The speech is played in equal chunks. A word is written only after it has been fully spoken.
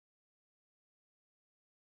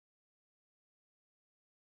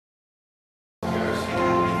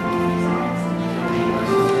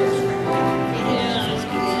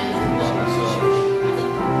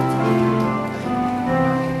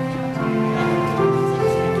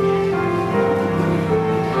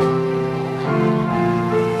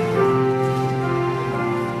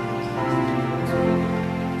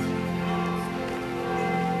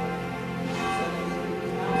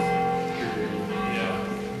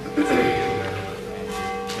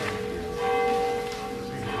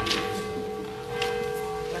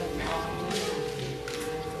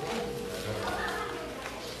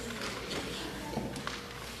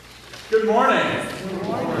Good morning. Good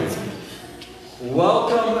morning.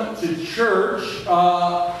 Welcome to church.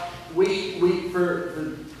 For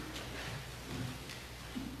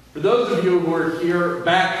those of you who are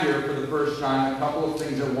back here for the first time, a couple of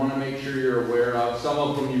things I want to make sure you're aware of. Some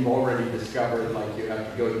of them you've already discovered, like you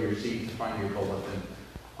have to go to your seat to find your bulletin.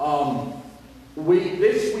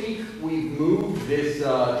 This week we've moved this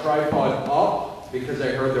tripod up because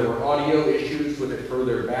I heard there were audio issues with it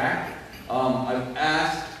further back. I've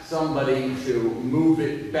asked somebody to move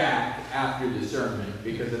it back after the sermon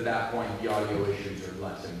because at that point the audio issues are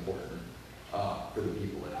less important for the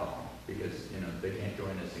people at home because they can't join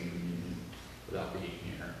us in communion without being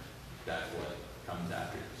here. That's what comes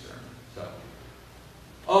after the sermon. So,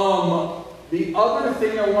 the other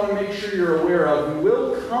thing I want to make sure you're aware of, we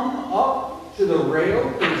will come up to the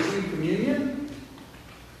rail to receive communion.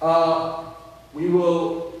 We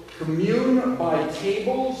will commune by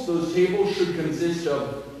tables. Those tables should consist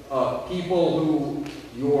of people who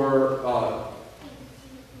you're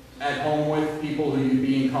at home with, people who you'd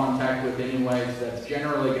be in contact with anyway. So that's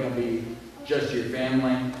generally going to be just your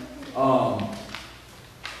family. Or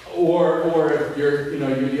if you're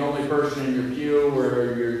the only person in your pew,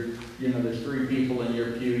 or there's 3 people in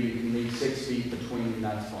your pew, you can leave 6 feet between,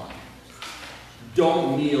 that's fine.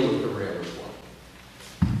 Don't kneel at the rail as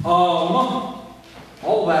well.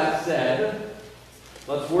 All that said,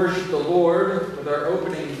 let's worship the Lord with our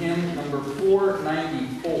opening hymn, number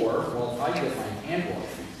 494. Well, I get my hand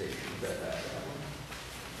washing stations at that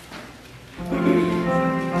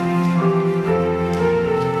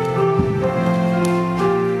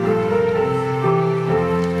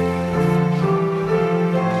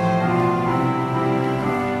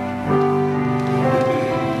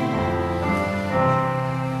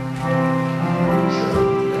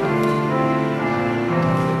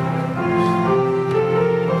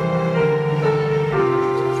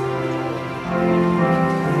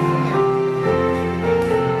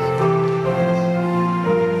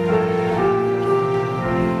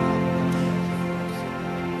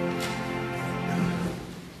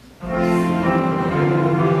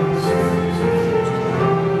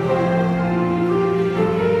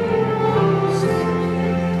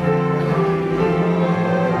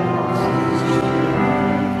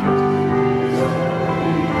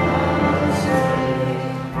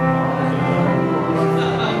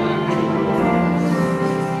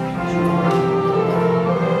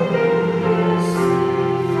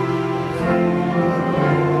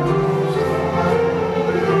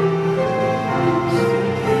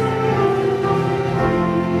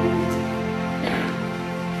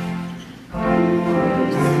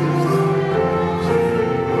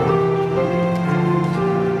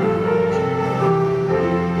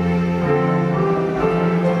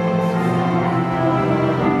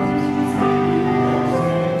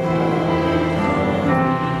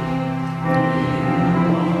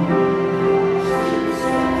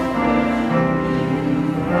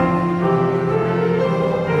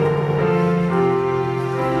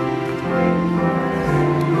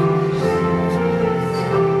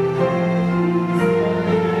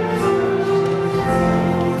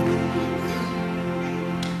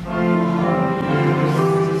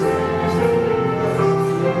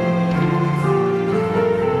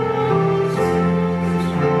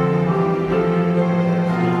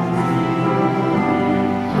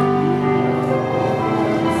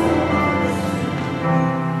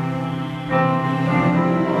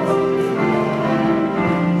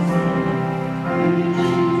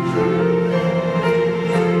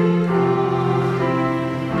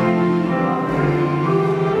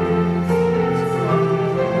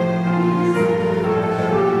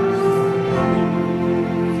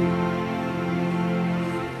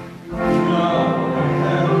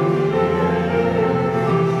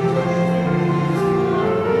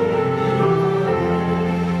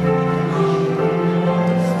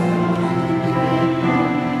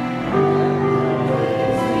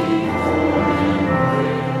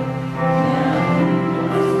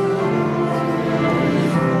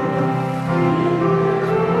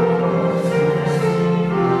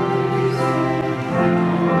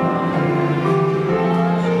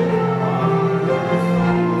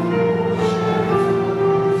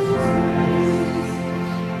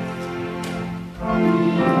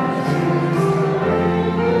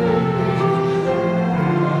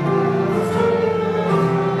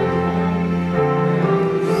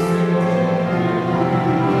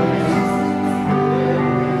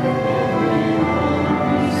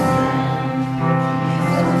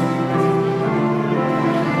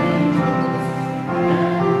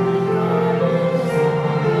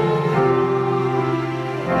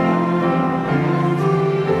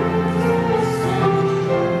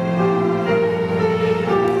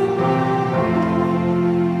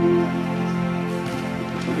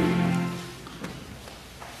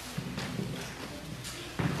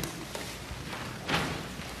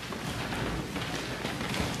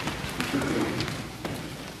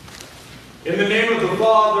In the name of the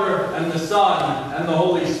Father, and the Son, and the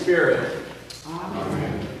Holy Spirit.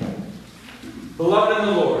 Amen. Beloved in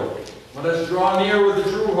the Lord, let us draw near with a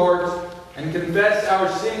true heart and confess our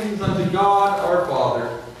sins unto God our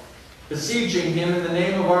Father, beseeching him in the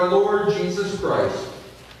name of our Lord Jesus Christ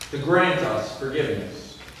to grant us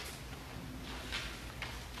forgiveness.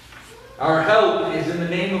 Our help is in the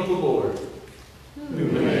name of the Lord, who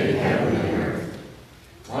made heaven and earth.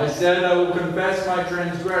 I said, I will confess my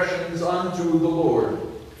transgressions unto the Lord.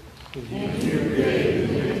 And you forgave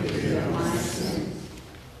the iniquity of my sins.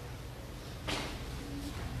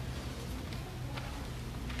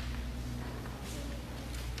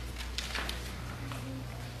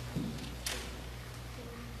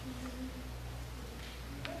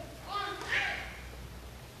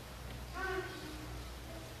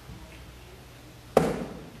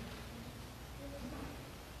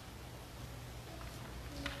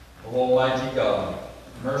 Almighty God,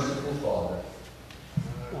 merciful Father,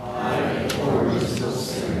 I, a poor miserable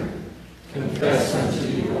sinner, confess unto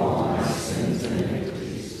you all my sins and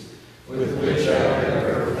iniquities, with which I have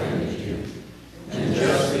ever offended you, and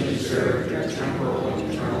justly deserved your temporal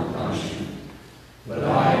and eternal punishment. But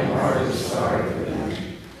I am heartily sorry for them,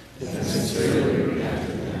 and sincerely repent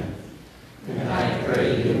of them. And I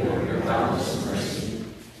pray you for your boundless mercy,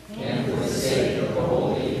 and for the sake of the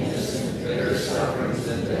holy, innocent, bitter sufferings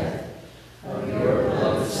and death of your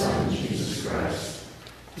beloved Son, Jesus Christ,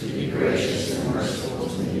 to be gracious and merciful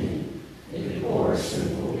to me, a poor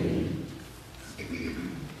sinful being.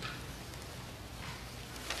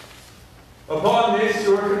 upon this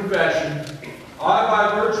your confession, I,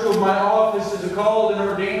 by virtue of my office as a called and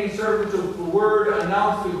ordained servant of the Word,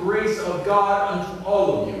 announce the grace of God unto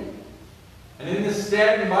all of you. And in this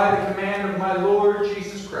stead, and by the command of my Lord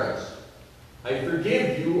Jesus Christ, I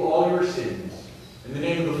forgive you all your sins. In the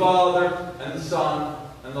name of the Father, and the Son,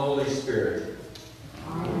 and the Holy Spirit.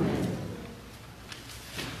 Amen.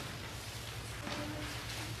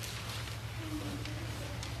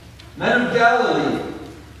 Men of Galilee,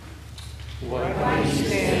 Why do you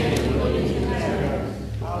stand and look into heaven?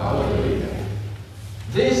 Hallelujah.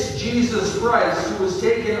 this Jesus Christ, who was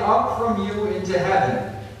taken up from you into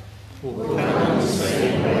heaven, Will come the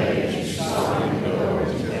same way as you saw him go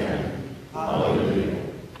into heaven. Hallelujah.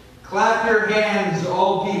 clap your hands,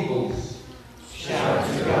 all peoples.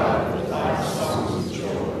 Shout to God with loud songs of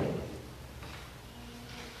joy.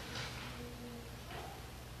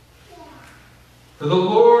 For the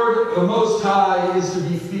Lord, the Most High, is to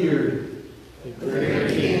be feared. The great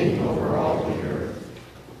King over all the earth.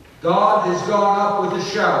 God has gone up with a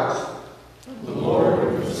shout. The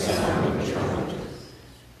Lord with the sound of a trumpet.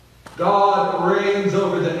 God reigns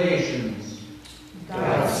over the nations.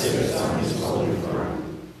 God sits on his holy throne.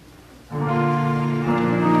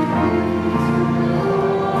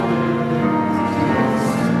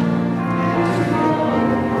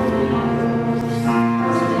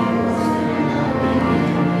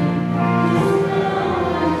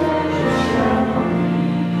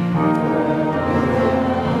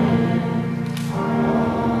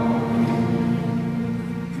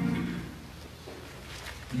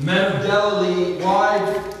 Men of Galilee,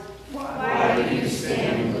 Why do you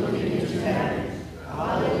stand looking into heaven?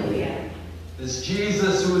 Hallelujah. this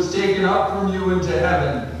Jesus who was taken up from you into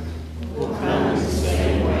heaven, Will come the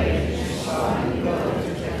same way as you saw him go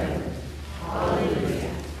into heaven.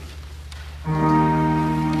 Hallelujah.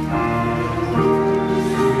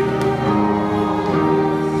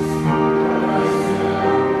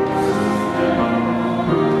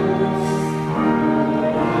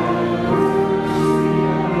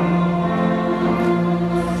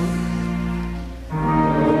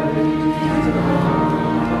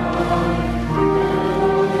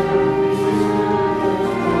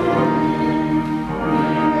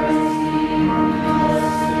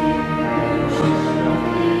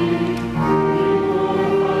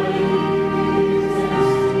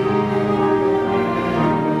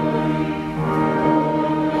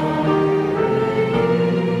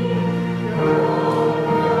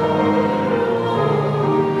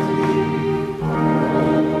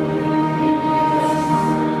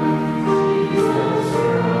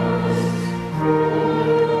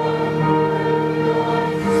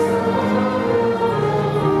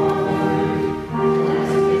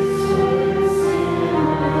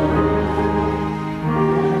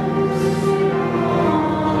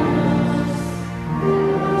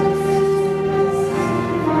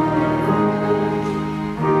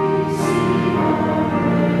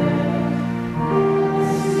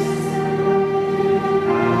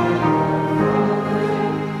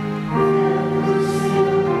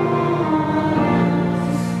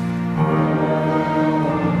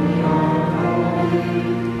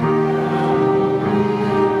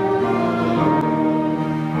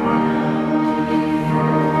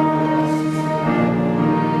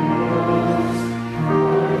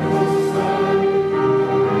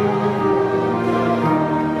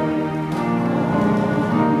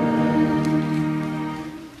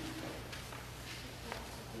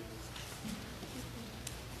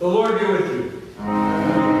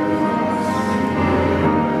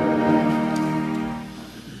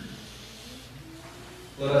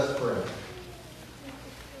 Let us pray.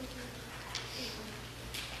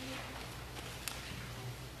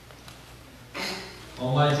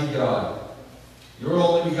 Almighty God, your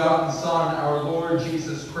only begotten Son, our Lord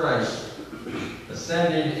Jesus Christ,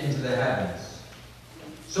 ascended into the heavens.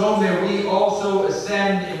 So may we also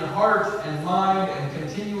ascend in heart and mind and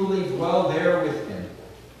continually dwell there with him,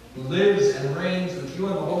 who lives and reigns with you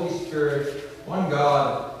in the Holy Spirit, one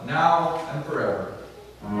God, now and forever.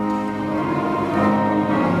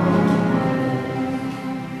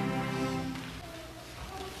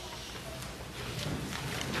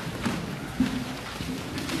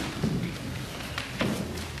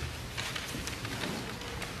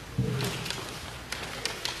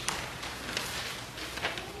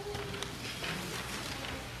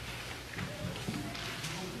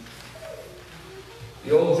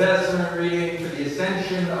 The Old Testament reading for the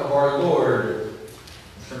Ascension of our Lord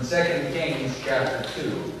is from 2 Kings chapter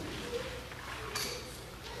 2.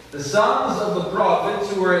 The sons of the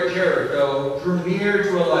prophets who were at Jericho drew near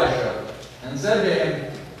to Elisha and said to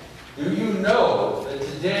him, "Do you know that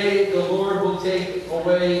today the Lord will take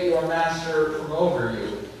away your master from over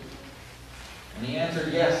you?" And he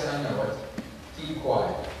answered, "Yes, I know it. Keep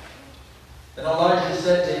quiet." Then Elijah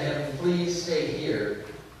said to him, "Please stay here,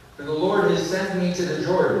 for the Lord has sent me to the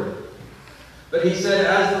Jordan." But he said,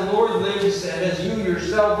 "As the Lord lives, and as you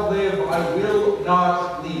yourself live, I will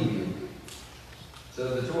not leave you." So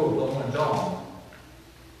the two of them went on.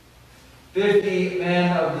 50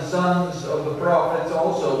 men of the sons of the prophets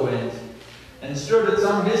also went, and stood at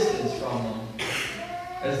some distance from them,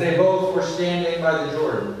 as they both were standing by the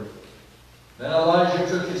Jordan. Then Elijah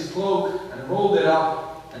took his cloak and rolled it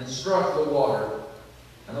up and struck the water.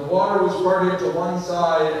 And the water was parted to one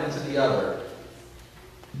side and to the other,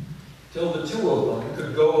 till the two of them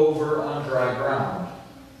could go over on dry ground.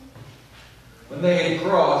 When they had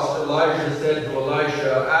crossed, Elijah said to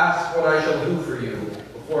Elisha, "Ask what I shall do for you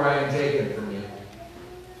before I am taken from you."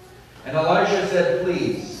 And Elisha said,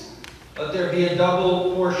 "Please, let there be a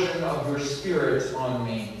double portion of your spirit on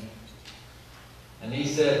me." And he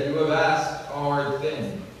said, "You have asked a hard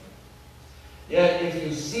thing. Yet if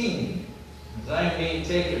you see me, as I am being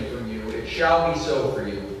taken from you, it shall be so for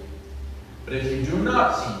you. But if you do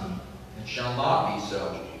not see me, it shall not be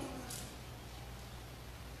so."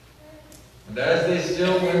 And as they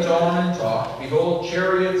still went on and talked, behold,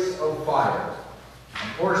 chariots of fire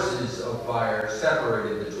and horses of fire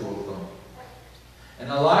separated the two of them. And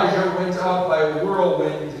Elijah went up by a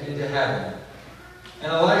whirlwind into heaven.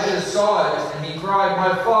 And Elisha saw it, and he cried,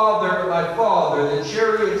 my father, the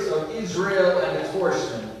chariots of Israel and its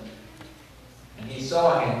horsemen." And he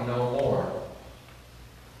saw him no more.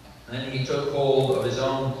 Then he took hold of his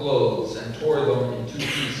own clothes and tore them in 2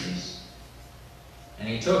 pieces. And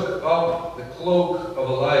he took up the cloak of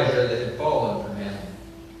Elijah that had fallen from him,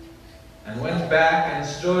 and went back and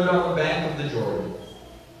stood on the bank of the Jordan.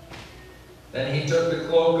 Then he took the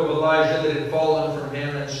cloak of Elijah that had fallen from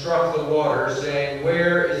him and struck the water, saying,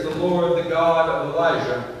 "Where is the Lord, the God of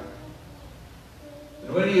Elijah?"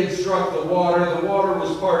 And when he had struck the water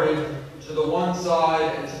was parted to the one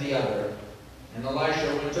side and to the other, and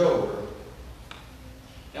Elisha went over.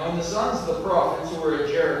 Now when the sons of the prophets who were at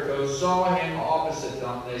Jericho saw him opposite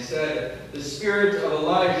them, they said, "The spirit of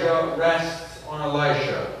Elijah rests on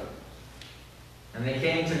Elisha." And they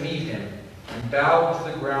came to meet him and bowed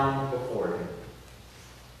to the ground before him.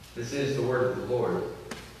 This is the word of the Lord.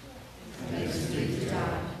 Thanks be to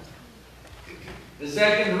God. The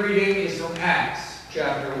second reading is from Acts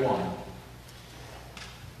chapter 1.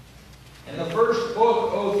 In the first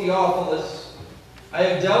book, O Theophilus, I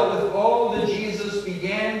have dealt with all that Jesus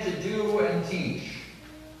began to do and teach,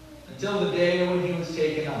 until the day when he was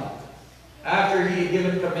taken up, after he had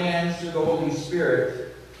given commands through the Holy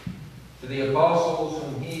Spirit to the apostles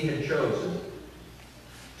whom he had chosen.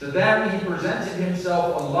 To them he presented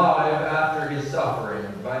himself alive after his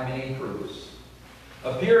suffering by many proofs,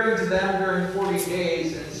 appearing to them during 40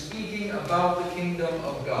 days and speaking about the kingdom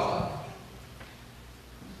of God.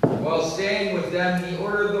 While staying with them, he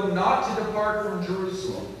ordered them not to depart from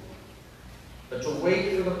Jerusalem, but to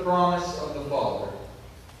wait for the promise of the Father,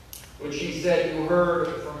 which he said, "You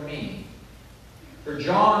heard from me. For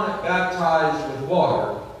John baptized with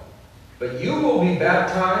water, but you will be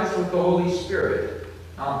baptized with the Holy Spirit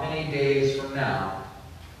not many days from now."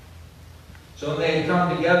 So when they had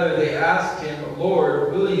come together, they asked him,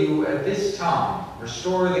 "Lord, will you at this time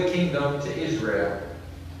restore the kingdom to Israel?"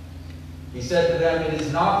 He said to them, "It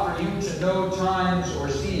is not for you to know times or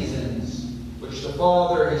seasons which the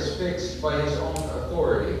Father has fixed by his own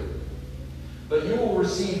authority. But you will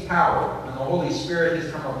receive power when the Holy Spirit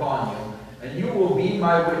has come upon you, and you will be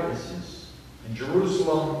my witnesses in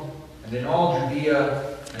Jerusalem, and in all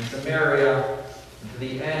Judea and Samaria, and to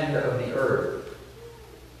the end of the earth.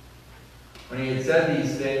 When he had said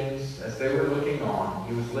these things, as they were looking on,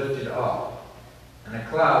 he was lifted up, and a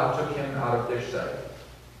cloud took him out of their sight.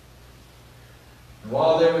 And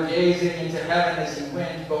while they were gazing into heaven as he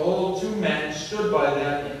went, behold, two men stood by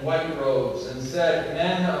them in white robes, and said,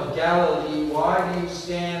 Men of Galilee, why do you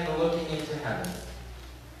stand looking into heaven?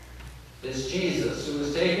 This Jesus, who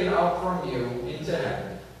was taken up from you into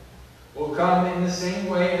heaven, will come in the same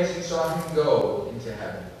way as you saw him go into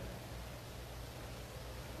heaven.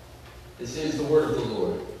 This is the word of the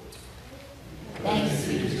Lord. Thanks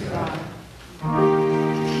be to God.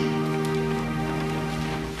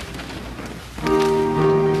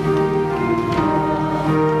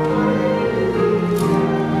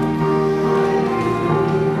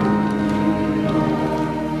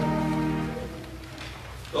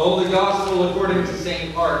 The Holy Gospel according to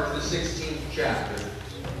St. Mark, the 16th chapter.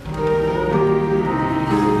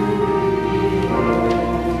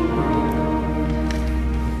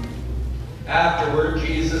 Afterward,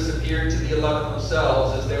 Jesus appeared to the 11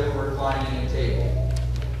 themselves as they were reclining at table.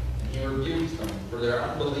 And he rebuked them for their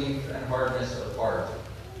unbelief and hardness of heart,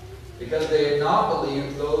 because they had not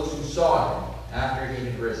believed those who saw him after he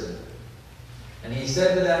had risen. And he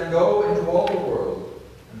said to them, Go into all the world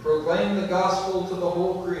and proclaim the gospel to the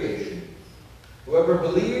whole creation. Whoever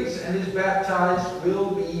believes and is baptized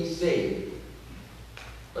will be saved,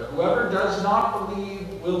 but whoever does not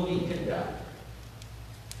believe will be condemned.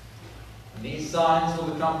 And these signs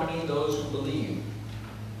will accompany those who believe.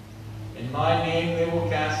 In my name they will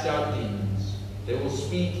cast out demons. They will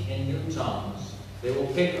speak in new tongues. They will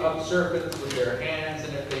pick up serpents with their hands,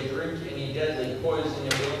 and if they drink any deadly poison,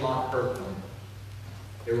 it will not hurt them.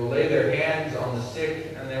 They will lay their hands on the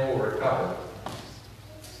sick, and they will recover.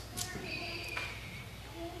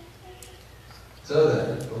 So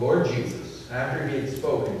then, the Lord Jesus, after he had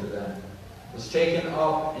spoken to them, was taken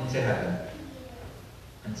up into heaven,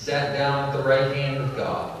 and sat down at the right hand of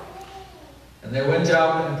God. And they went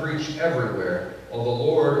out and preached everywhere, while the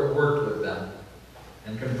Lord worked with them,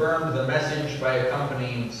 and confirmed the message by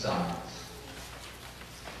accompanying signs.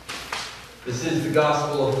 This is the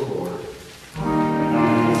gospel of the Lord.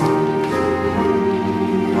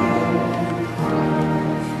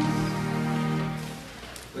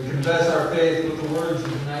 We confess our faith with the words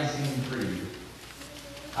of the Nicene Creed.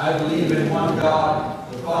 I believe in one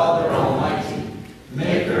God, the Father Almighty,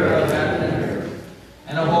 maker of heaven and earth,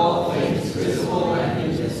 and of all things visible and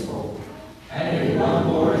invisible, and in one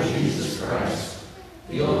Lord Jesus Christ,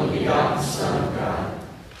 the only begotten Son of God,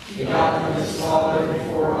 begotten of his Father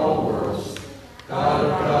before all worlds, God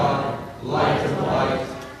of God, light of light,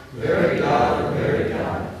 very God of very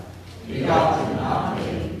God, begotten, not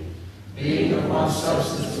made, being of one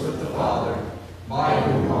substance with the Father, by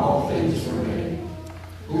whom all things were made,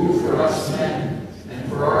 who for us men and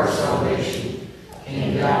for our salvation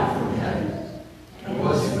came down from heaven, and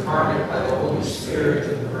was incarnate by the Holy Spirit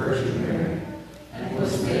of the Virgin Mary, and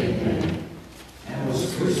was made man, and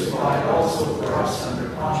was crucified also for us under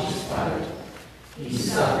Pontius Pilate. He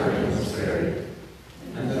suffered and was buried,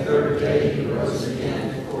 and the third day he rose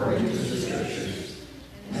again according to the Scriptures,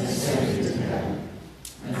 and ascended to heaven,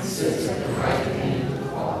 and sits at the right hand of the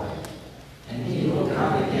Father. And he will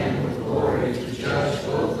come again with glory to judge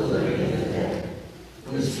both the living and the dead,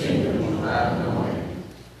 whose kingdom will have no end.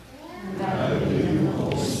 And I believe in the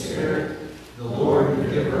Holy Spirit, the Lord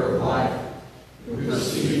and giver of life, who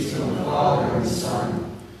proceeds from the Father and the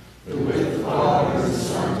Son, who with the Father and the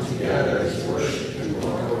Son together is worshipped and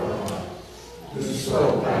glorified, who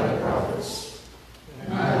spoke by the prophets.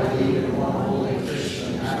 And I believe in one holy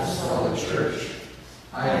Christian apostolic church.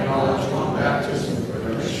 I acknowledge one baptism for the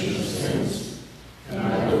remission of sins, and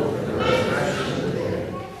I hope for the resurrection of the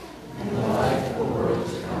dead, and the life of the world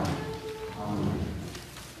to come. Amen.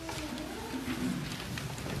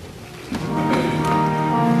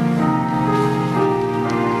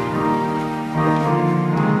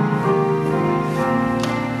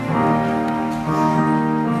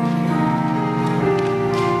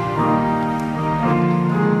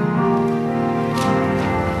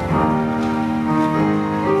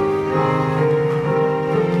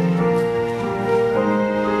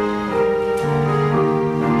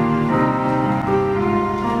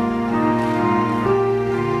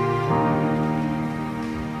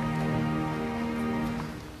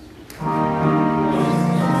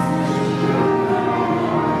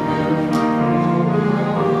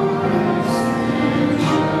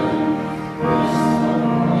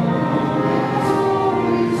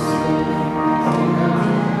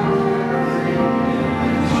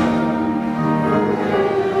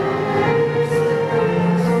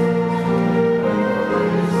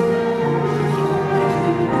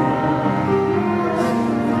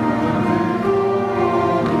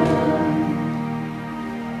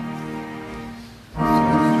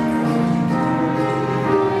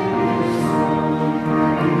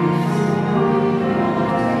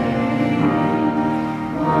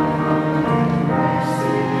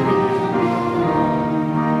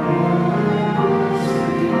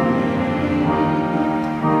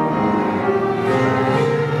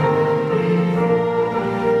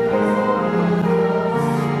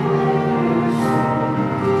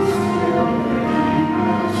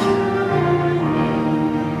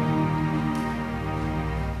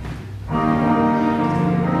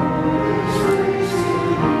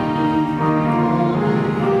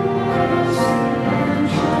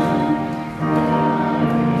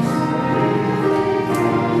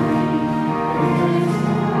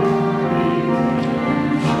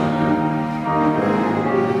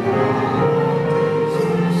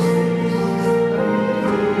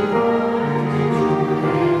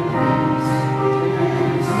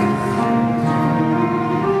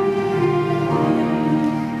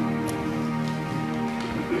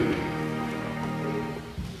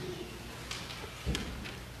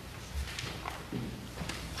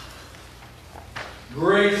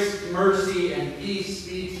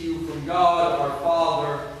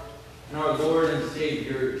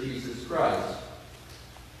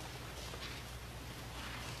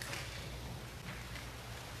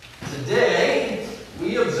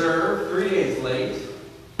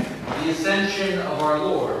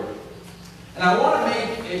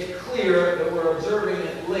 earlier that we're observing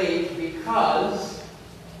it late because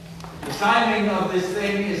the timing of this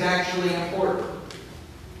thing is actually important.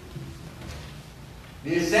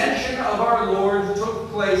 The ascension of our Lord took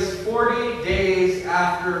place 40 days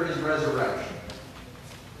after his resurrection.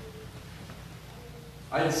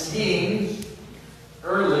 I'd schemed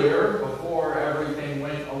earlier, before everything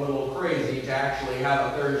went a little crazy, to actually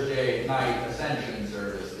have a Thursday night Ascension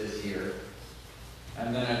service this year.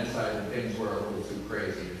 And then I decided things were a little too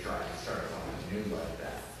crazy to try and start something new like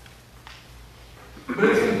that. But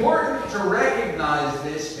it's important to recognize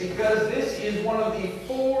this because this is one of the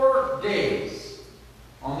 4 days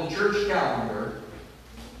on the church calendar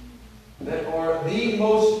that are the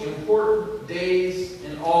most important days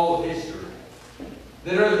in all of history.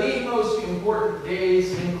 That are the most important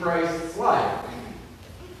days in Christ's life.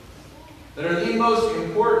 That are the most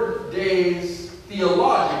important days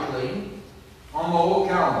theologically on the whole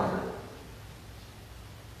calendar.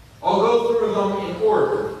 I'll go through them in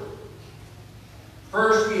order.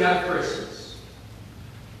 First, we have Christmas,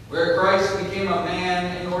 where Christ became a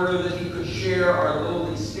man in order that he could share our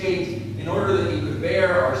lowly state, in order that he could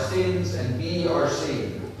bear our sins and be our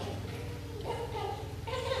Savior.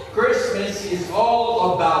 Christmas is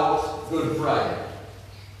all about Good Friday.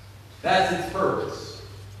 That's its purpose.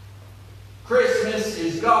 Christmas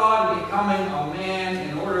is God becoming a man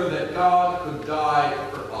in order that God could die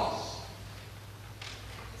for us.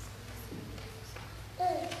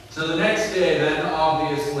 So the next day then,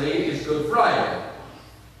 obviously, is Good Friday.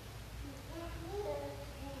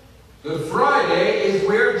 Good Friday is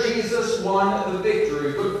where Jesus won the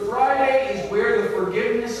victory. Good Friday is where the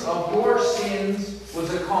forgiveness of your sins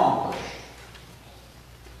was accomplished.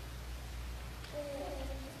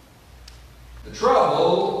 The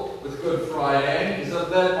trouble with Good Friday is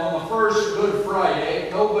that on the first Good Friday,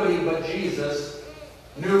 nobody but Jesus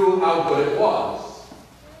knew how good it was.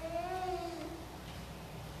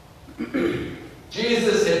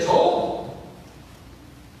 Jesus had told them.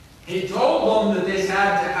 He told them that this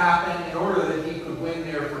had to happen in order that he could win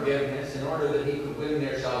their forgiveness, in order that he could win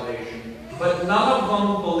their salvation. But none of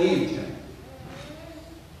them believed him.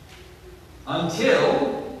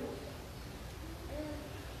 Until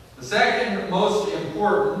the second most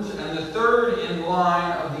important and the third in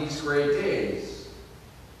line of these great days.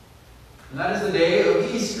 And that is the day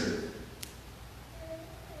of Easter.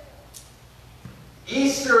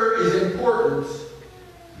 Easter is important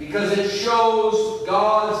because it shows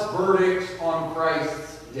God's verdict on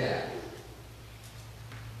Christ's death.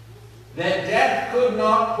 That death could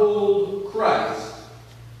not hold Christ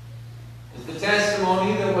is the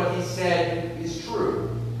testimony that what he said is true.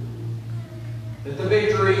 That the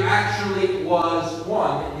victory actually was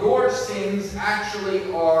won. That your sins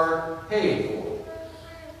actually are paid for.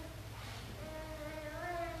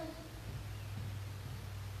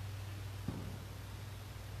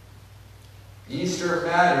 Easter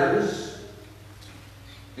matters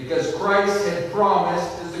because Christ had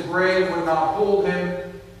promised that the grave would not hold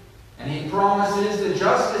him, and he promises that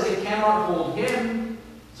just as it cannot hold him,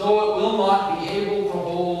 so it will not be able to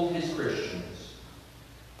hold his Christians.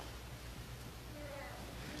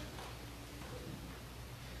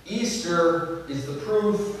 Easter is the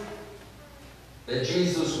proof that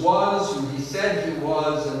Jesus was who he said he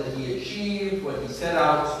was and that he achieved what he set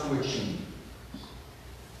out to achieve.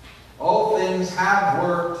 All things have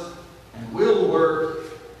worked and will work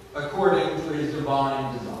according to his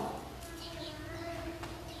divine design.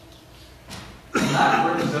 And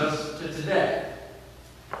that brings us to today.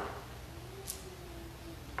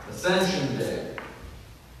 Ascension Day.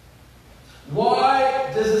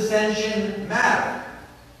 Why does Ascension matter?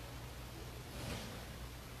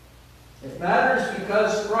 It matters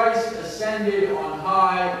because Christ ascended on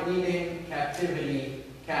high, leading captivity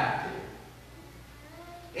captive.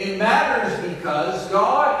 It matters because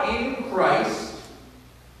God in Christ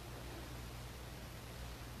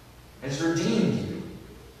has redeemed you.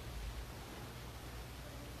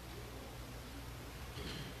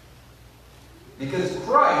 Because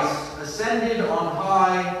Christ ascended on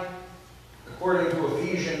high, according to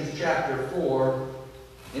Ephesians chapter 4,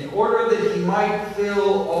 in order that he might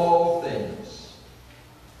fill all things.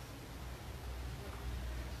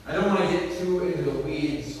 I don't want to get too into the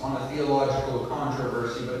weeds on a theological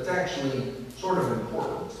controversy, but it's actually sort of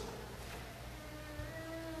important.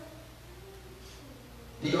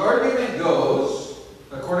 The argument goes,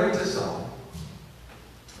 according to some,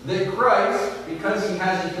 that Christ, because he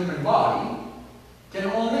has a human body, can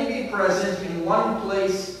only be present in one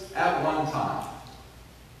place at one time.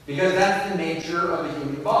 Because that's the nature of a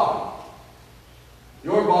human body.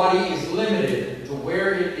 Your body is limited to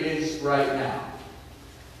where it is right now.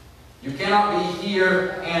 You cannot be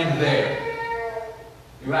here and there.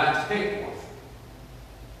 You have to pick one.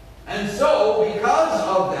 And so, because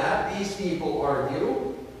of that, these people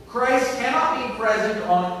argue, Christ cannot be present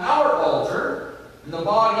on our altar, in the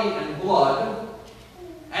body and blood,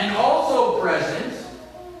 and also present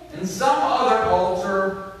in some other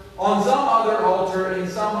altar, on some other altar, in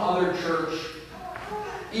some other church,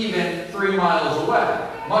 even 3 miles away,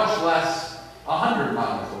 much less 100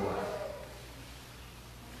 miles away.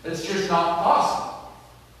 It's just not possible.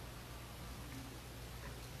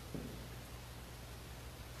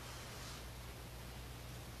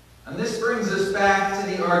 And this brings us back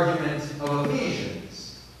to the argument of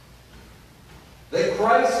Ephesians, that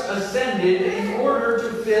Christ ascended in order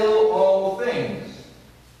to fill all things.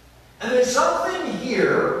 And there's something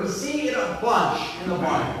here, we see it a bunch in the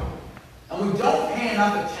Bible, and we don't pay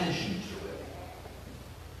enough attention to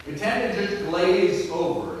it. We tend to just glaze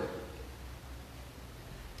over it.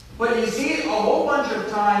 But you see it a whole bunch of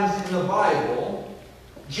times in the Bible,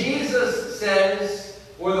 Jesus says,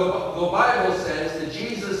 or the Bible says that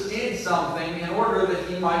Jesus did something in order that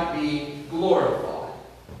he might be glorified,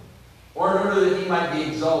 or in order that he might be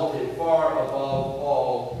exalted far above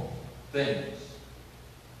all things.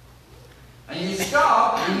 And you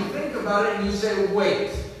stop and you think about it and you say,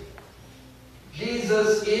 wait,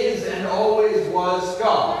 Jesus is and always was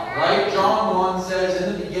God, right? John 1 says,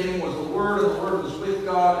 in the beginning was the Word, and the Word was with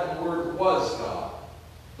God, and the Word was God.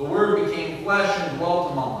 The Word became flesh and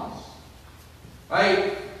dwelt among us.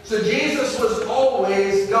 Right? So Jesus was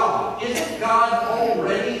always God. Isn't God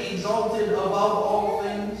already exalted above all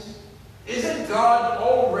things? Isn't God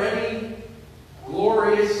already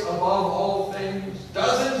glorious above all things?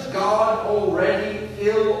 Doesn't God already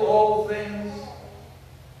fill all things?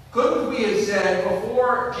 Couldn't we have said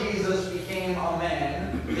before Jesus became a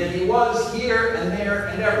man that he was here and there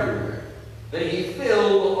and everywhere? That he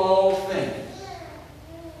filled all things?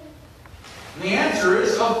 And the answer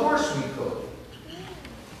is, of course we could.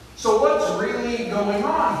 So what's really going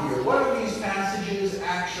on here? What are these passages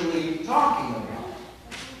actually talking about?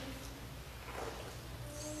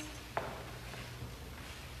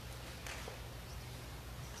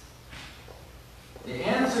 The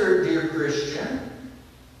answer, dear Christian,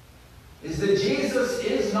 is that Jesus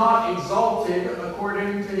is not exalted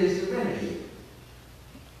according to his divinity.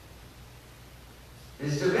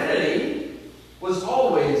 His divinity was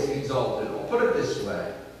always exalted. I'll put it this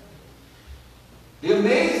way. The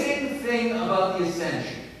amazing thing about the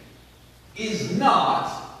ascension is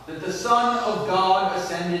not that the Son of God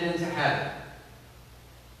ascended into heaven.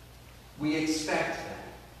 We expect that.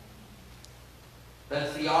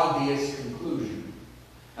 That's the obvious conclusion.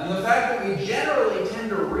 And the fact that we generally tend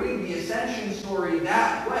to read the ascension story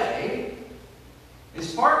that way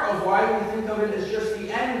is part of why we think of it as just the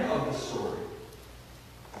end of the story,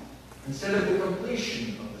 instead of the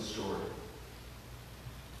completion of the story.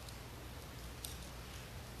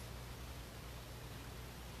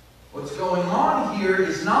 What's going on here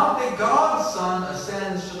is not that God's Son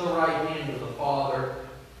ascends to the right hand of the Father,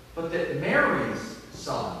 but that Mary's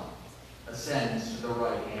Son ascends to the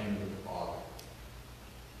right hand of the Father.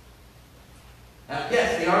 Now,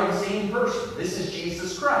 yes, they are the same person. This is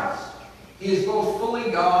Jesus Christ. He is both fully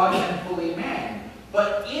God and fully man.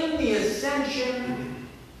 But in the ascension,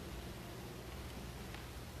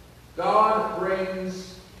 God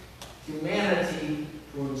brings humanity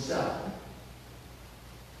to himself.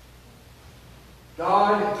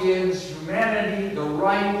 God gives humanity the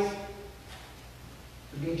right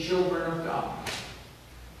to be children of God.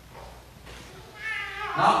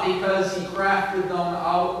 Not because he crafted them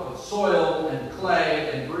out of soil and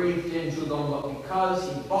clay and breathed into them, but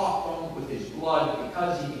because he bought them with his blood,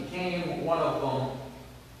 because he became one of them,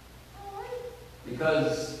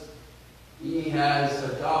 because he has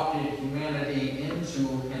adopted humanity into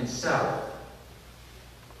himself.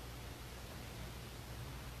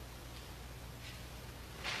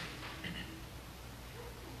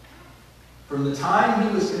 From the time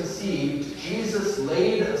he was conceived, Jesus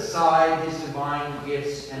laid aside his divine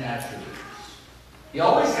gifts and attributes. He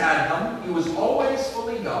always had them. He was always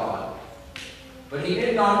fully God. But he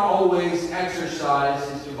did not always exercise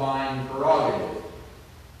his divine prerogative.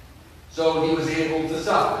 So he was able to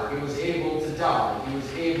suffer. He was able to die. He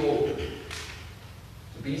was able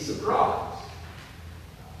to be surprised,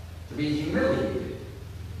 to be humiliated.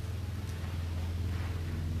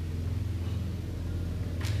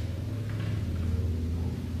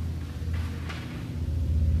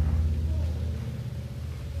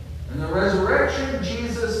 In the resurrection,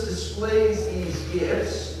 Jesus displays these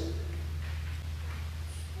gifts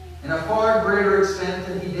in a far greater extent. 100%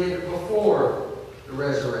 than he did before the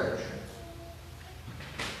resurrection.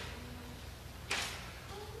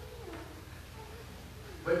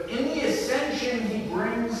 But in the ascension, he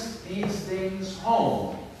brings these things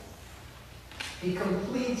home. He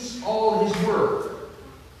completes all his work.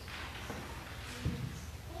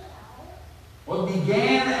 What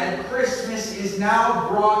began at Christmas is now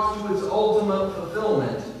brought to its ultimate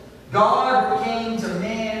fulfillment. God came to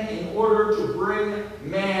man in order to bring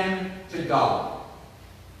man to God.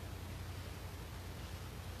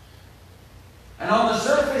 And on the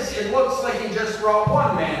surface, it looks like he just brought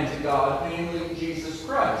one man to God, namely Jesus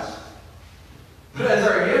Christ. But as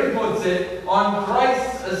our hymn puts it, on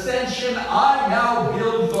Christ's ascension, I now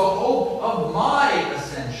build the hope of my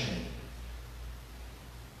ascension.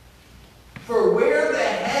 For where the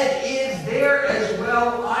head is, there as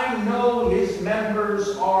well I know his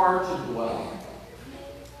members are to dwell.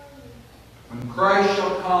 When Christ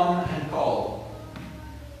shall come and call.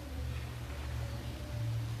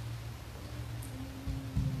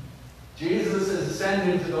 Jesus has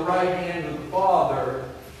ascended to the right hand of the Father,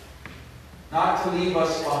 not to leave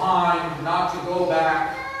us behind, not to go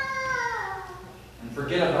back and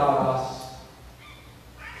forget about us,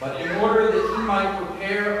 but in order that he might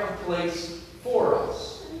prepare a place for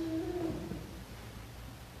us.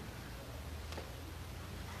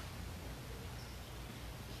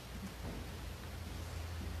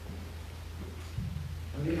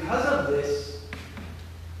 And because of this,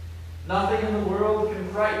 nothing in the world can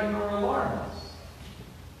frighten or alarm us.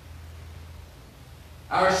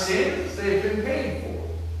 Our sins, they've been paid for.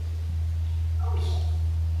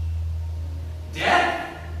 Death?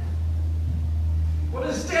 What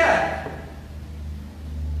is death?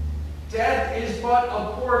 Death is but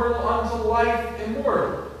a portal unto life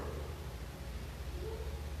immortal.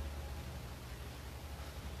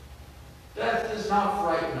 Death does not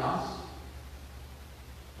frighten us.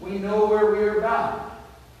 We know where we are bound.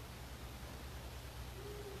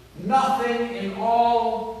 Nothing in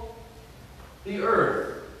all the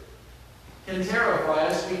earth can terrify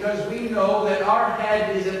us because we know that our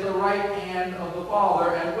head is at the right hand of the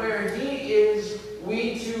Father, and where he is,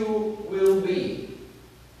 we too will be.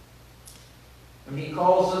 And he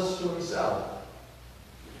calls us to himself.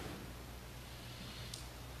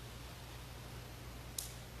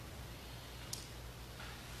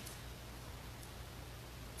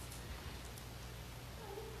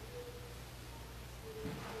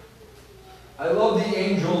 I love the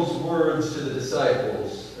angel's words to the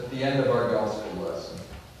disciples at the end of our gospel lesson.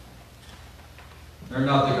 Or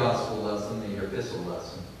not the gospel lesson, the epistle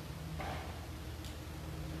lesson.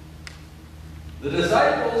 The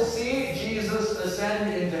disciples see Jesus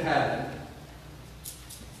ascend into heaven.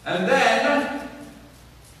 And then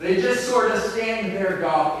they just sort of stand there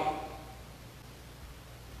gawking.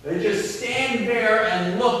 They just stand there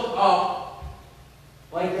and look up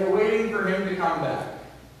like they're waiting for him to come back.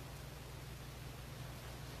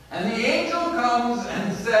 And the angel comes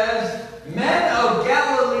and says, "Men of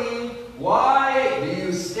Galilee, why do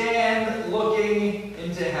you stand looking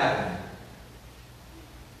into heaven?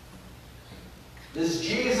 This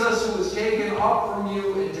Jesus who was taken up from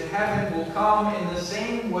you into heaven will come in the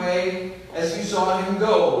same way as you saw him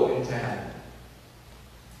go into heaven."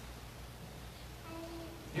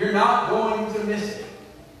 You're not going to miss it.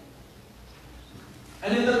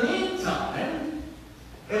 And in the meantime,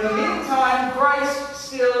 Christ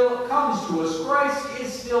still comes to us. Christ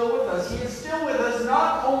is still with us. He is still with us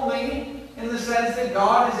not only in the sense that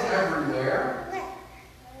God is everywhere,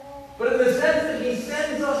 but in the sense that he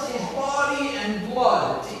sends us his body and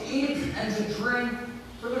blood to eat and to drink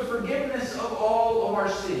for the forgiveness of all of our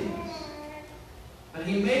sins. And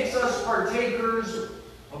he makes us partakers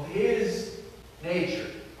of his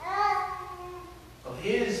nature, of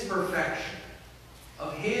his perfection,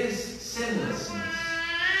 of his sinlessness.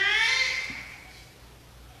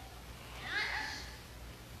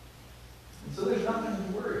 And so there's nothing to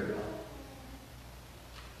worry about.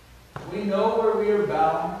 We know where we are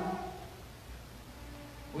bound.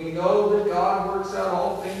 We know that God works out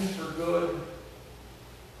all things for good.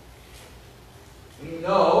 We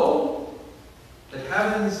know that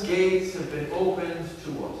heaven's gates have been opened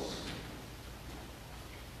to us.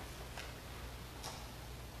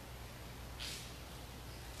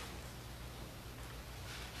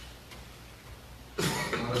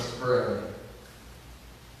 Let us pray.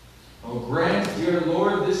 Oh, grant, dear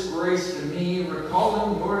Lord, this grace to me,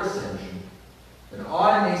 recalling your ascension, that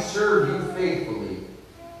I may serve you faithfully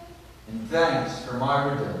in thanks for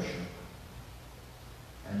my redemption.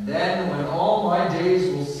 And then, when all my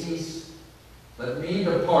days will cease, let me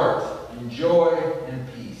depart in joy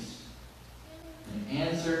and peace, in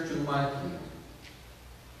answer to my plea.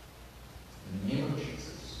 In the name of Jesus.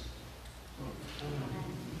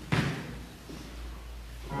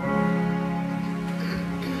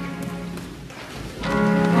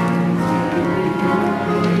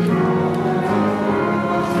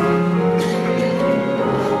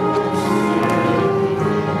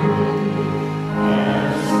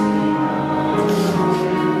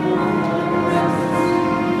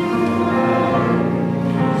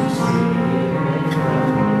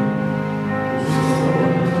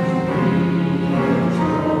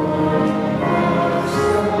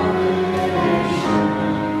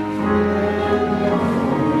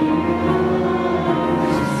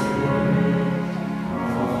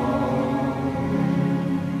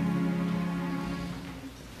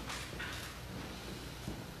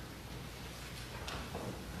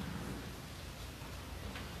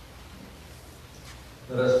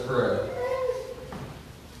 Let us pray.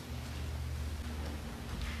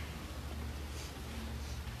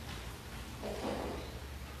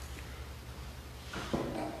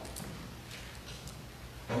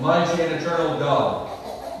 Almighty and eternal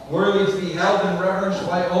God, worthy to be held in reverence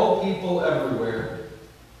by all people everywhere,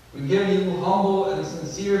 we give you humble and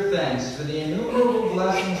sincere thanks for the innumerable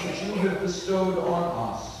blessings that you have bestowed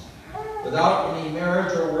on us, without any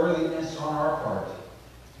merit or worthiness on our part.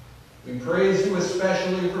 We praise you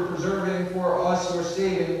especially for preserving for us your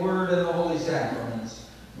saving word and the holy sacraments.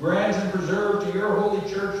 Grant and preserve to your holy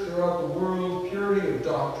church throughout the world purity of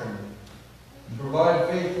doctrine, and provide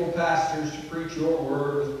faithful pastors to preach your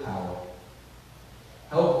word with power.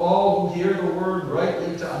 Help all who hear the word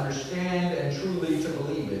rightly to understand and truly to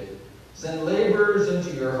believe it. Send laborers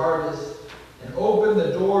into your harvest, and open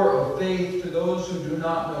the door of faith to those who do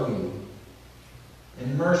not know you.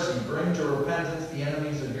 In mercy, bring to repentance the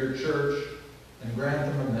enemies of your church, and grant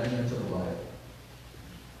them amendment of life.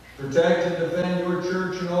 Protect and defend your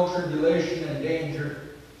church in all tribulation and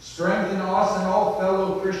danger. Strengthen us and all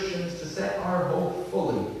fellow Christians to set our hope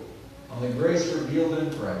fully on the grace revealed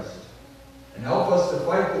in Christ. And help us to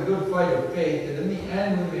fight the good fight of faith, that in the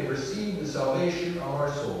end we may receive the salvation of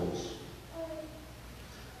our souls.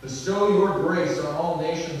 Bestow your grace on all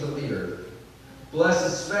nations of the earth. Bless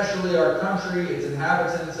especially our country, its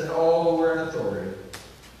inhabitants, and all who are in authority.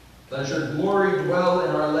 Let your glory dwell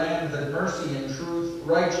in our land, that mercy and truth,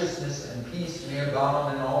 righteousness and peace may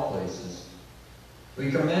abound in all places.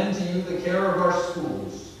 We commend to you the care of our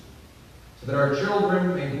schools, so that our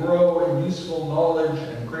children may grow in useful knowledge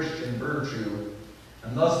and Christian virtue,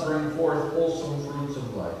 and thus bring forth wholesome fruits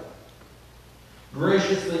of life.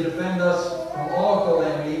 Graciously defend us from all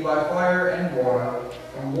calamity by fire and water,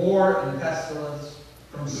 from war and pestilence,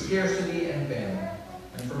 from scarcity and famine,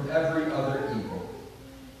 and from every other evil.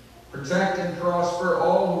 Protect and prosper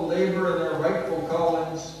all who labor in their rightful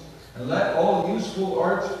callings, and let all useful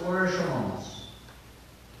arts flourish among us.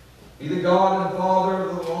 Be the God and Father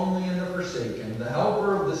of the lonely and the forsaken, the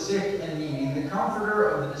helper of the sick and needy, the comforter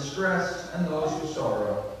of the distressed and those who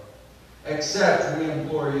sorrow. Accept, we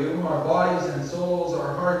implore you, our bodies and souls,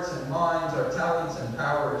 our hearts and minds, our talents and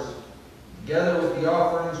powers, together with the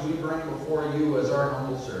offerings we bring before you as our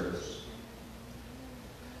humble service.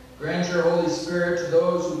 Grant your Holy Spirit to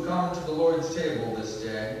those who come to the Lord's table this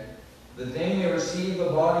day, that they may receive the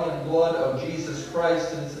body and blood of Jesus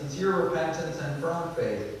Christ in sincere repentance and firm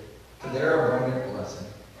faith, to their abundant blessing.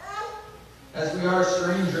 As we are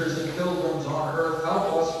strangers and pilgrims on earth,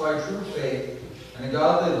 help us by true faith and a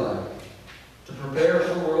godly life to prepare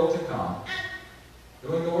for the world to come,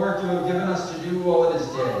 doing the work you have given us to do while it is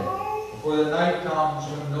day, before the night comes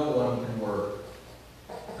when no one can work.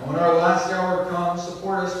 And when our last hour comes,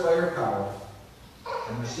 support us by your power,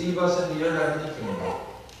 and receive us into your heavenly kingdom.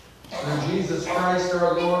 Through Jesus Christ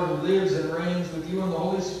our Lord, who lives and reigns with you in the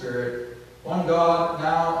Holy Spirit, one God,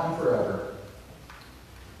 now and forever.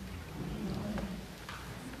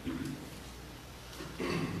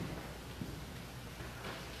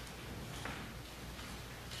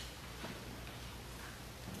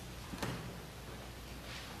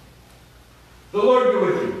 The Lord be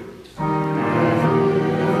with you.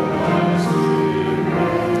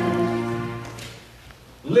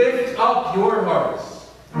 Lift up your hearts.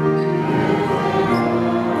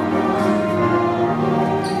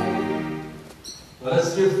 Let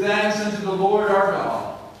us give thanks unto the Lord our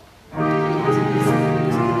God.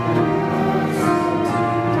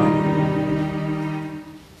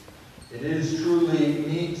 It is truly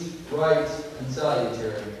meet, right, and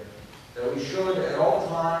salutary that we should at all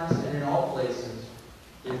times and in all places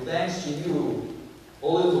give thanks to you,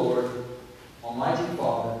 Holy Lord, Almighty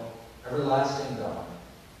Father, everlasting God,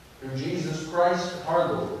 through Jesus Christ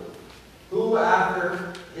our Lord, who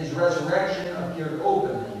after his resurrection appeared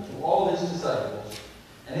openly to all his disciples,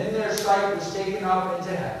 and in their sight was taken up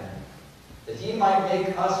into heaven, that he might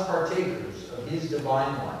make us partakers of his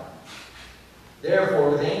divine life.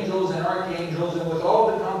 Therefore, with angels and archangels, and with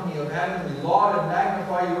all the company of heaven, we laud and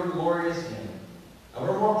magnify your glorious name,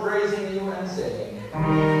 evermore praising you and saying,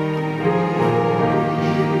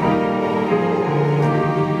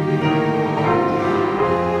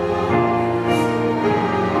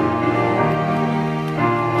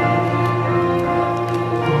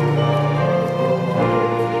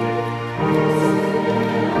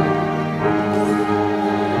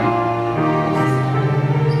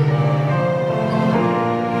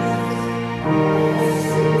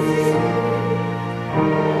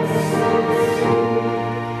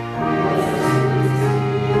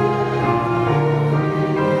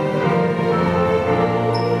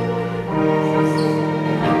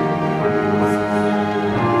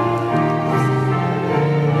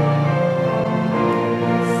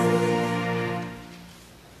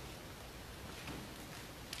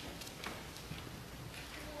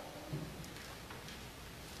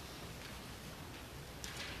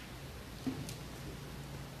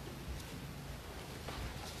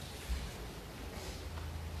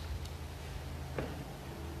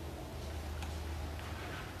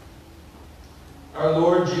 Our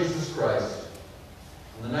Lord Jesus Christ,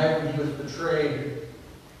 on the night when he was betrayed,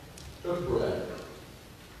 took bread.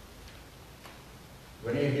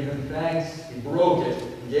 When he had given thanks, he broke it,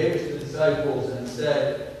 and gave it to the disciples, and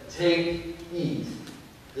said, "Take, eat.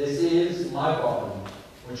 This is my body,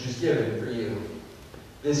 which is given for you.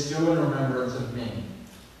 This do in remembrance of me."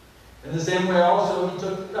 In the same way also he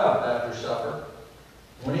took the cup after supper.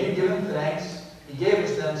 When he had given thanks, he gave it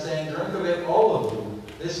to them, saying, "Drink of it, all of you.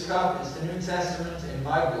 This cup is the New Testament in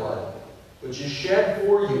my blood, which is shed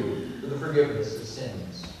for you for the forgiveness of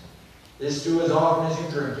sins. This do as often as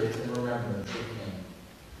you drink it in remembrance of me."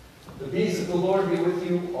 The peace of the Lord be with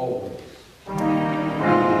you always.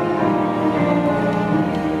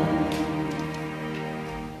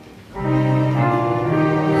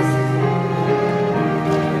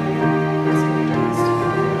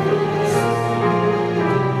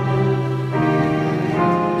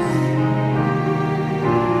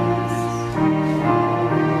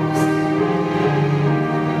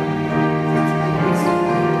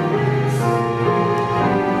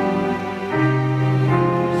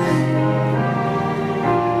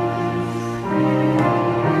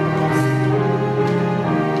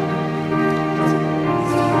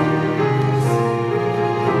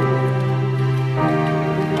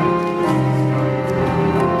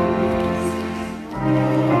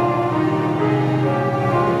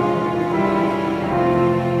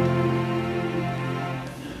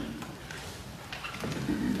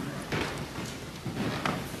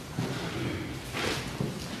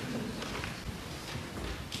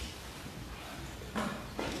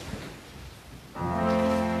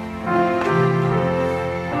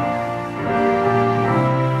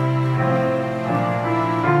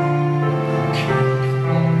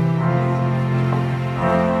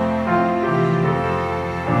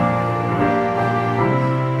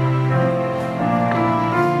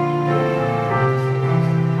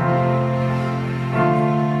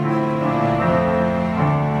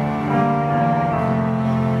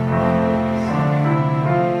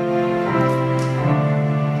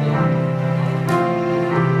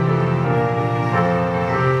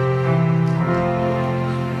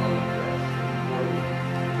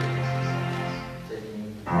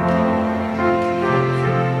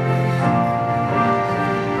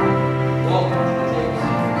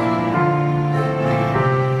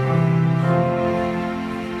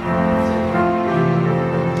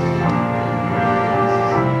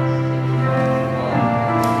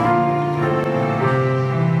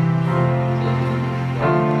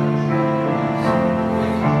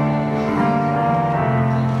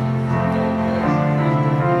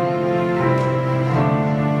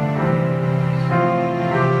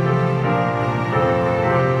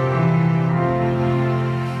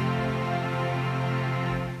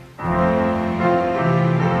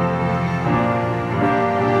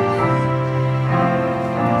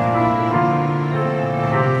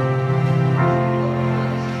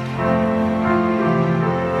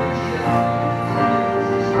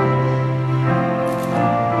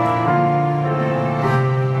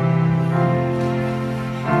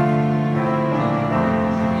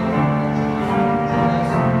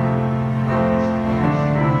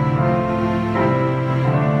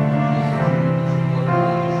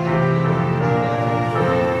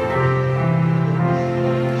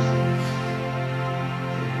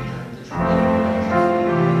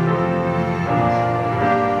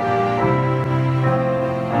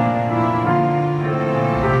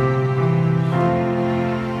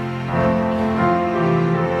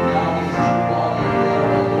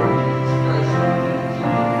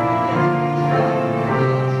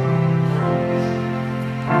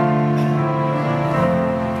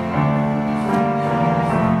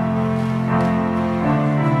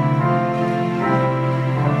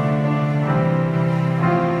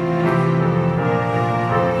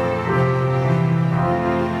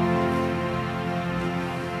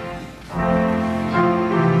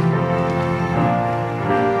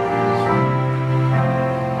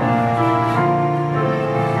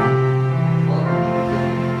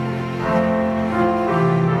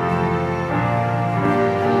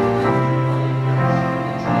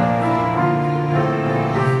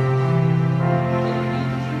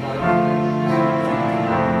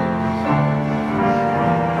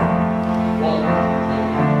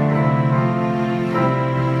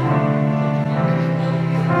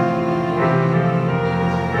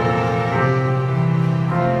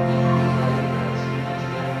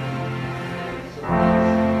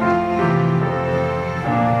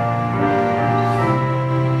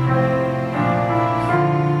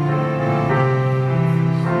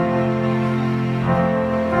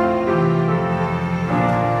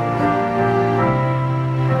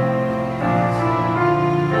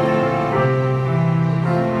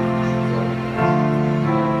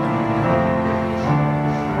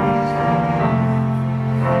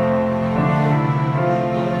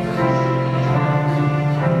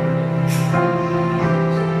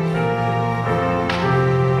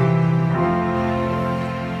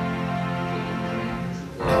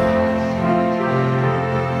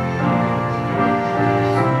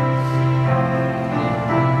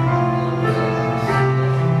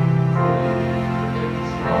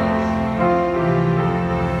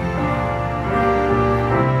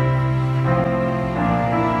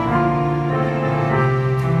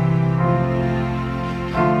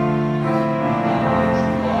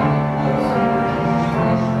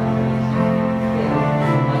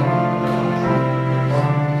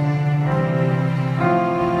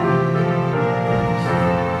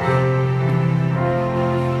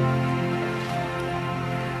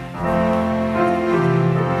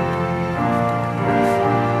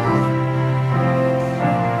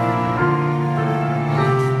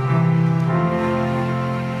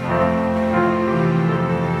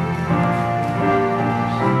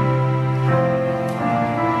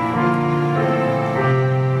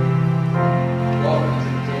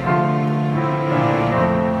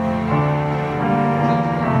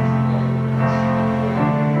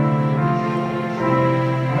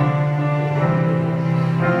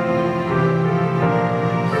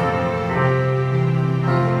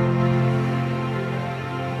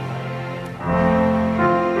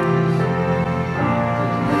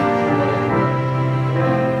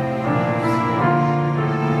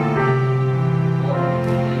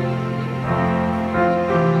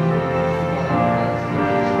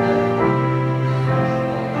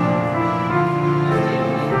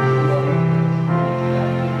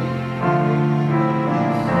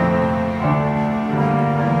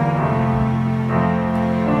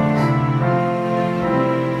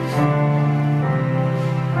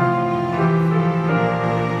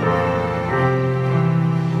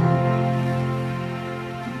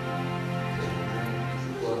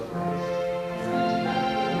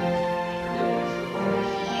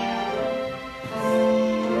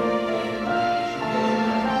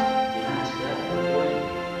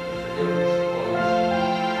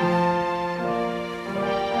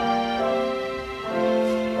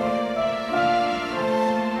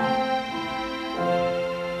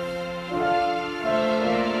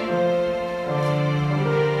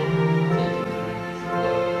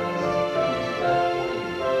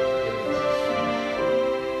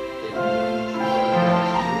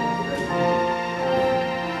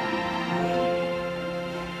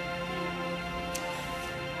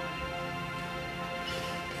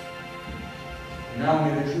 now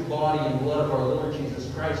may the true body and blood of our Lord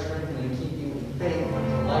Jesus Christ strengthen and keep you in faith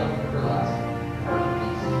unto life everlasting.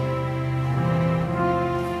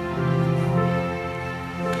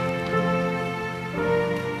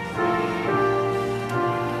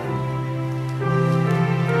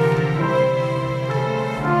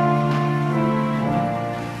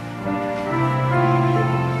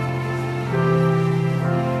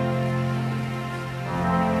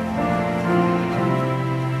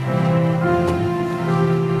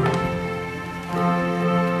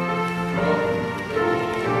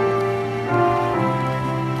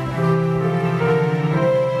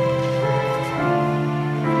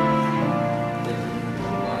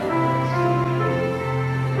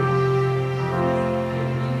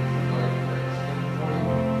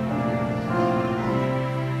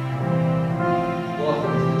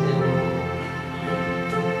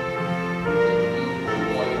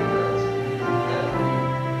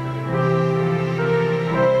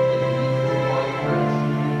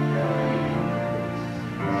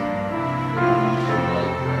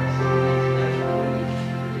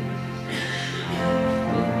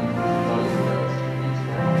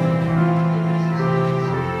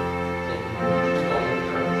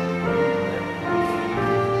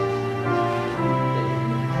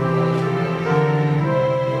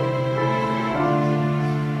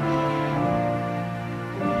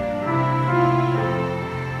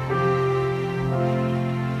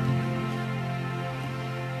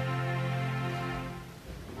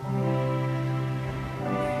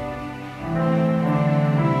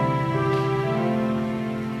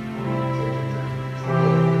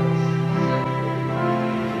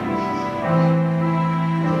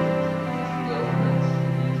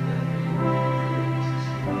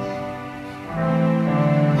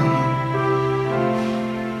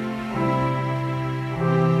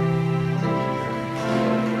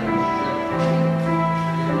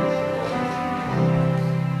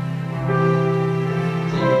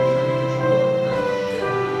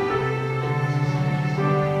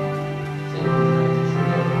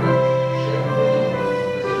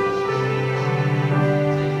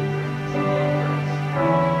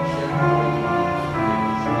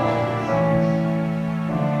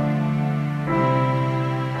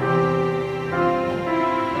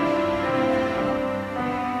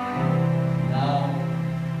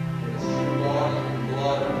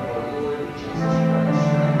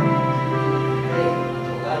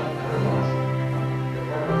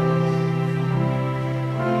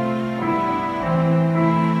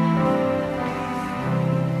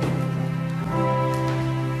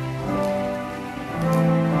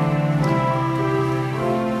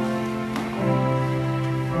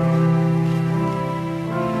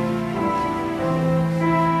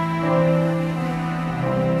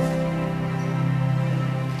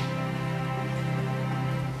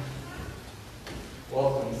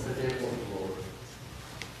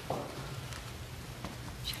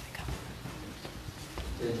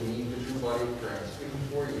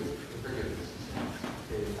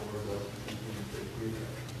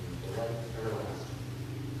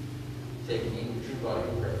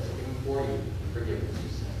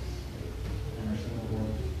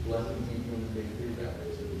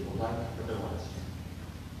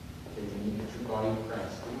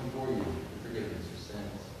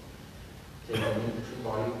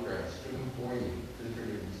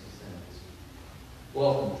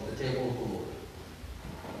 Welcome to the table of the Lord.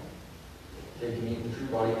 Take and eat the true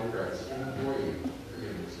body of Christ, given for you,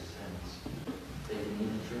 forgiveness of sins. Take and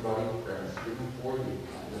eat the true body of Christ, given for you,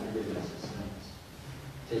 forgiveness of sins.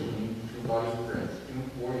 Take and eat the true body of Christ, given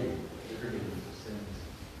for you, forgiveness of sins.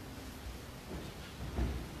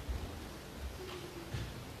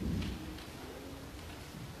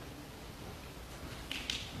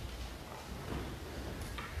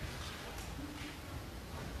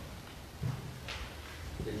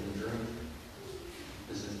 Take and drink.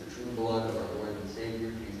 This is the true blood of our Lord and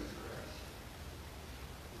Savior, Jesus Christ.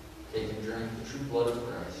 Take and drink the true blood of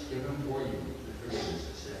Christ, given for you the forgiveness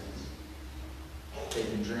of sins. Take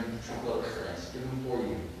and drink the true blood of Christ, given for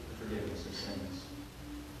you the forgiveness of sins.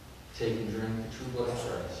 Take and drink the true blood of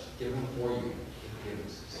Christ, given for you the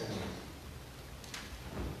forgiveness of sins.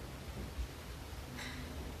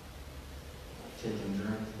 Take and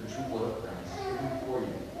drink the true blood of Christ, given for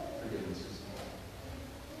you forgiveness of sins.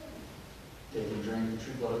 Take and drink the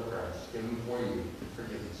true blood of Christ, given for you the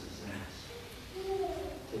forgiveness of sins.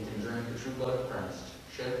 Take and drink the true blood of Christ,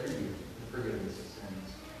 shed for you the forgiveness of sins.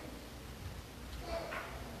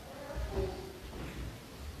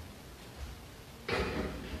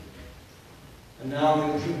 And now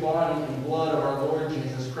may the true body and blood of our Lord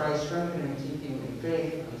Jesus Christ strengthen and keep you in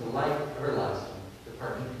faith unto life everlasting.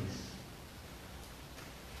 Depart in peace.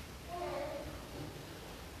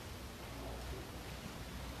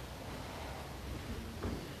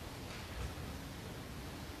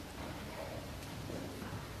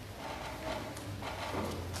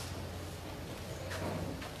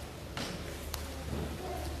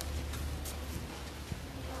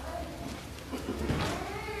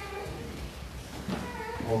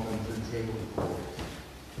 Welcome to the table of prayer.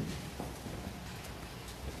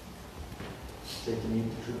 Take and eat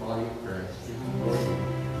the true body of Christ. Give him glory,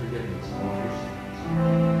 forgiveness of all your sins.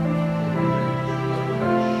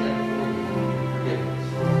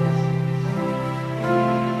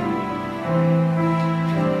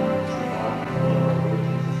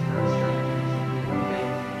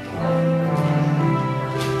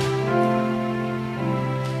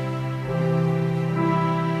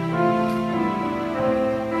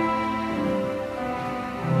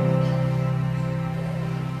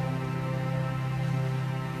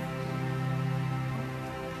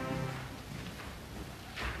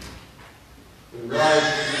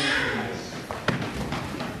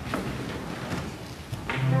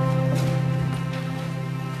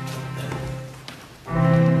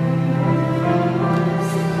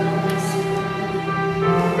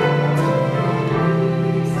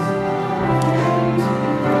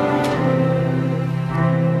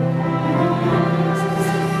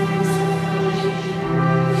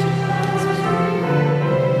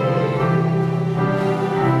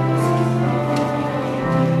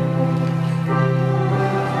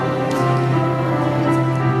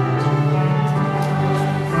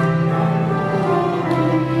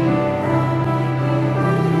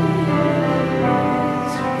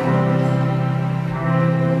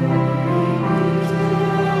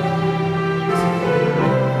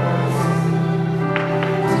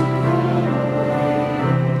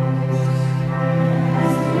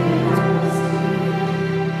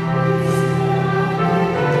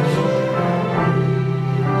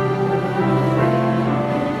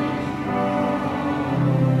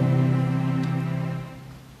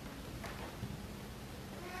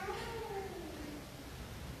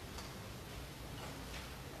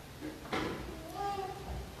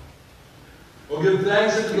 Well, give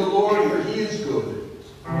thanks unto the Lord, for he is good.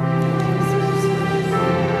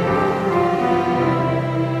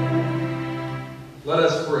 Let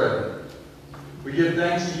us pray. We give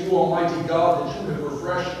thanks to you, Almighty God, that you have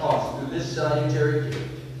refreshed us through this salutary gift.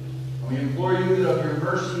 And we implore you that of your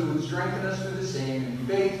mercy you would strengthen us through the same in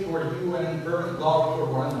faith toward you and in fervent love for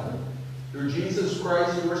one another. Through Jesus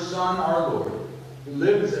Christ, your Son, our Lord, who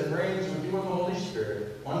lives and reigns with you in the Holy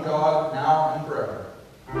Spirit, one God, now and forever.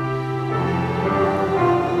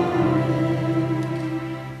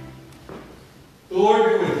 The Lord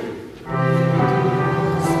be with you.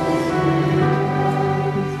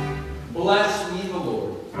 Bless ye the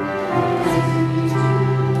Lord.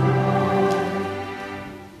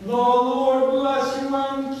 The Lord bless you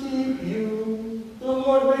and keep you. The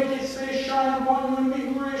Lord make his face shine upon you and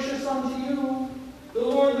be gracious unto you. The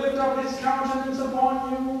Lord lift up his countenance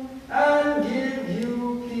upon you and give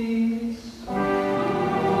you peace.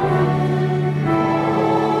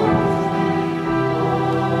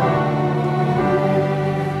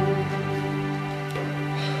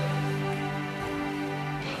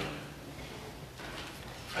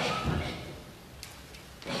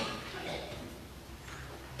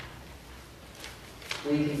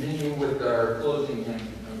 We continue with our closing hymn,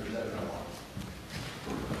 number 701.